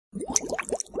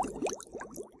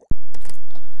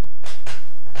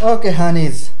Okay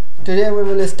honeys, today we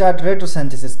will start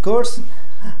retrosynthesis course,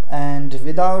 and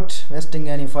without wasting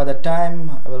any further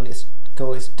time I will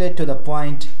go straight to the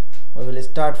point. We will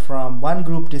start from one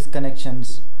group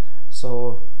disconnections.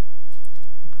 So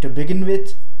to begin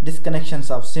with, disconnections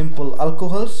of simple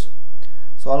alcohols.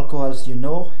 So alcohols, you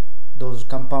know, those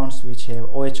compounds which have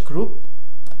OH group,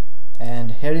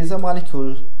 and here is a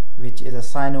molecule which is a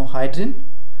cyanohydrin.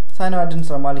 Cyanohydrins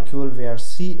are a molecule where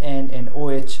CN and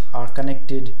OH are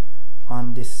connected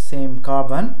on this same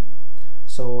carbon.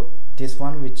 So this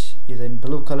one which is in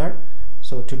blue color.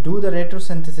 So to do the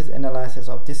retrosynthesis analysis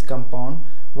of this compound,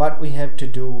 what we have to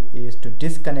do is to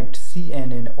disconnect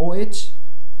CN and OH,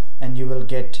 and you will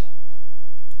get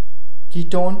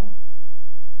ketone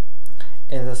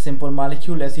as a simple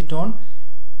molecule, acetone.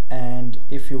 And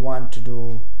if you want to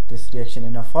do this reaction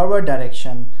in a forward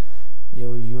direction,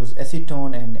 you use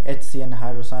acetone and HCN,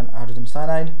 hydrogen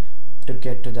cyanide, to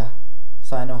get to the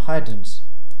cyanohydrins.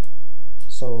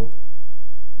 So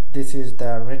this is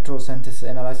the retrosynthesis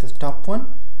analysis top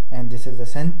one, and this is the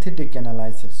synthetic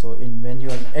analysis. So when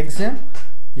you are in exam,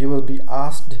 you will be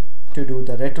asked to do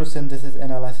the retrosynthesis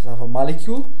analysis of a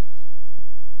molecule,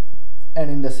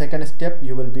 and in the second step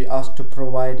you will be asked to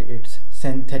provide its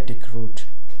synthetic route.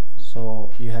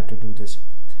 So you have to do this.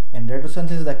 In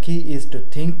retrosynthesis, the key is to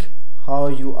think how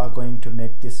you are going to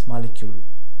make this molecule.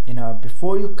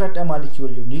 Before you cut a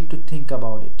molecule, you need to think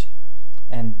about it,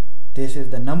 and this is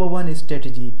the number one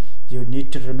strategy. You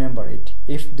need to remember it.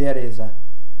 If there is a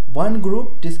one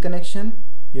group disconnection,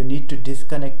 you need to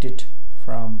disconnect it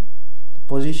from the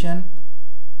position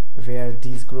where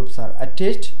these groups are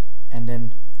attached, and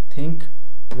then think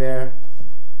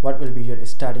what will be your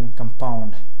starting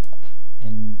compound.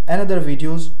 In another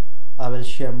videos I will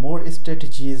share more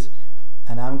strategies,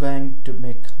 and I'm going to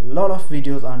make a lot of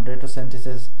videos on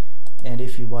retrosynthesis, and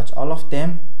if you watch all of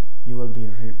them, you will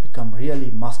become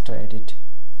really master at it.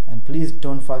 And please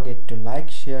don't forget to like,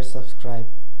 share, subscribe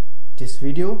this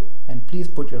video, and please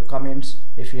put your comments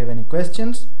if you have any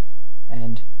questions,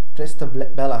 and press the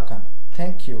bell icon.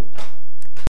 Thank you.